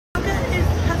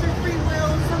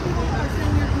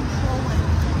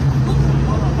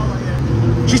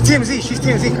She's TMZ. She's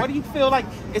TMZ. What do you feel like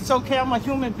it's okay? I'm a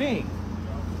human being.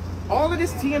 All of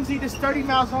this TMZ, this 30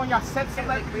 miles on, y'all set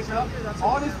celebrities up,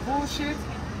 all this bullshit.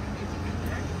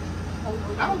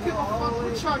 I don't give a fuck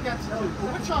what y'all got to do.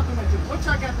 What y'all gonna do? What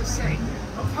y'all got to say?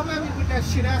 Come at me with that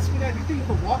shit, ask me that. You think you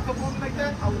can walk up on me like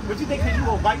that? But you think that you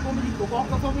a white woman, you can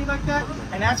walk up on me like that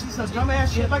and ask me some dumb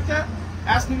ass shit like that?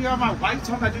 Ask me about my wife,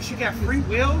 talking about this shit got free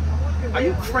will? Are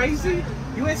you crazy?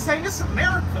 You ain't saying this is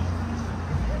America.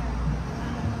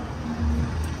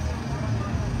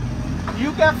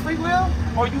 You got free will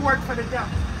or you work for the devil?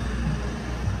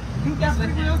 You got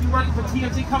free will, you working for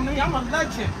TMZ company? I'm a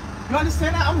legend. You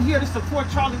understand that? I'm here to support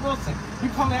Charlie Wilson. You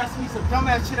come and ask me some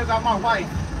dumbass shit about my wife.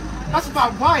 That's my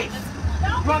wife.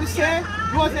 You understand?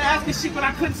 You wasn't asking shit when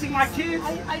I couldn't see my kids?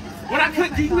 When I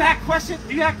couldn't, do you have questions?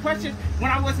 Do you have questions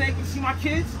when I wasn't able to see my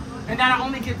kids? And that I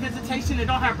only get visitation and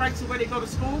don't have rights to where they go to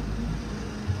school?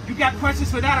 You got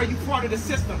questions for that or you part of the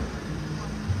system?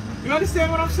 You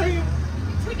understand what I'm saying?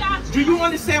 Do you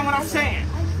understand what I'm saying?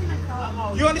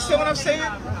 You understand what I'm saying?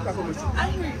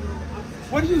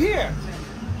 What do you hear?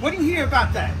 What do you hear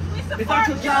about that? Is that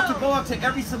your job to go up to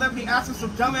every celebrity asking some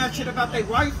dumbass shit about their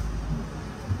wife?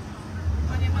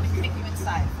 I want to take you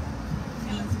inside.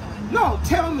 Okay, let's go. No,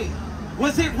 tell me.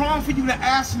 Was it wrong for you to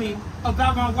ask me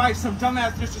about my wife some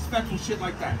dumbass disrespectful shit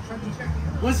like that?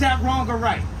 Was that wrong or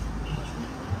right?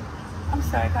 I'm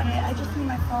sorry, Kanye. I just need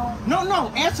my phone.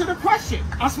 No. Answer the question.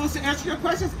 I'm supposed to answer your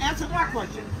questions? Answer my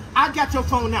question. I got your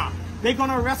phone now. They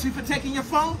gonna arrest me for taking your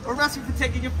phone? Arrest me for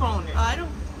taking your phone then. I don't...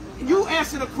 You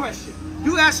answer the question.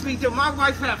 You asked me, did my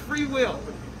wife have free will?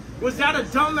 Was that a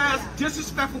dumbass,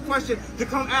 disrespectful question to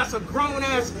come ask a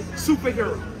grown-ass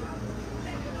superhero?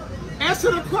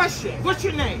 Answer the question. What's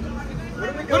your name?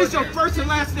 What is your first and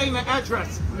last name and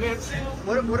address, miss?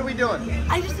 What are we doing?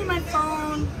 I just need my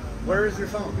phone. Where is your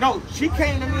phone? No, she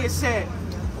came to me and said,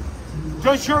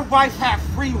 does your wife have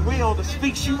free will to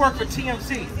speak? She worked for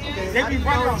TMZ. Okay, They how be do you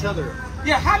running know on each other?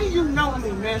 Yeah, how do you know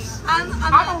me, miss?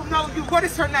 I don't know you. What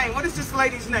is her name? What is this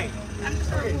lady's name? I'm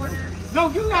just a reporter. No,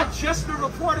 you're not just a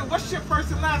reporter. What's your first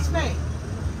and last name?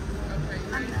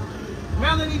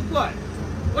 Melanie what?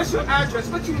 What's your address?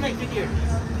 What you make a year?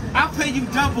 I'll pay you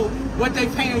double what they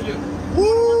paying you.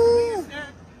 Woo!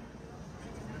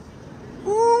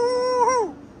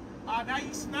 Woo! Now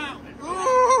you smiling.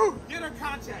 Woo! Get her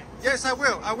contact. Yes, I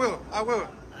will.